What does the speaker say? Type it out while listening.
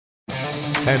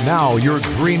And now your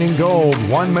Green and Gold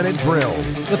 1-minute drill.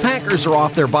 The Packers are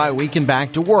off their bye week and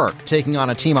back to work, taking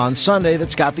on a team on Sunday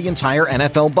that's got the entire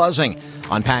NFL buzzing.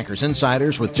 On Packers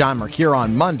Insiders with John Mercure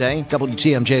on Monday,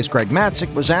 WTMJ's Greg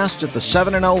Matzik was asked if the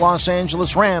 7-0 Los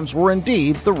Angeles Rams were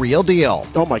indeed the real deal.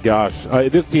 Oh my gosh,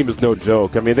 this team is no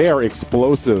joke. I mean, they are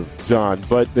explosive, John,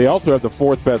 but they also have the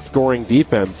fourth best scoring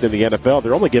defense in the NFL.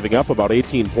 They're only giving up about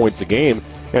 18 points a game,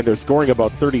 and they're scoring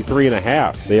about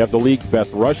 33.5. They have the league's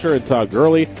best rusher in Todd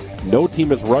Gurley. No team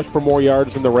has rushed for more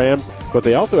yards than the Rams, but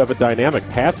they also have a dynamic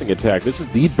passing attack. This is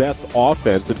the best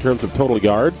offense in terms of total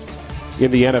yards in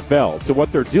the NFL. So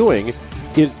what they're doing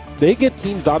is they get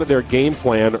teams out of their game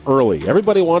plan early.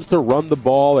 Everybody wants to run the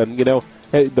ball, and,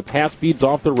 the pass feeds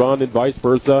off the run and vice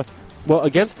versa. Well,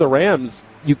 against the Rams,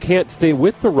 you can't stay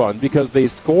with the run because they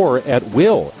score at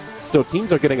will. So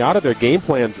teams are getting out of their game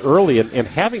plans early and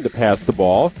having to pass the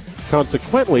ball.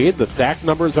 Consequently, the sack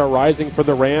numbers are rising for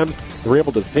the Rams. They're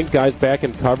able to sink guys back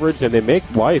in coverage, and they make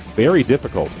life very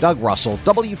difficult. Doug Russell,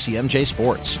 WTMJ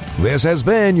Sports. This has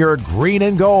been your Green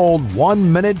and Gold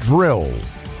 1-minute drill.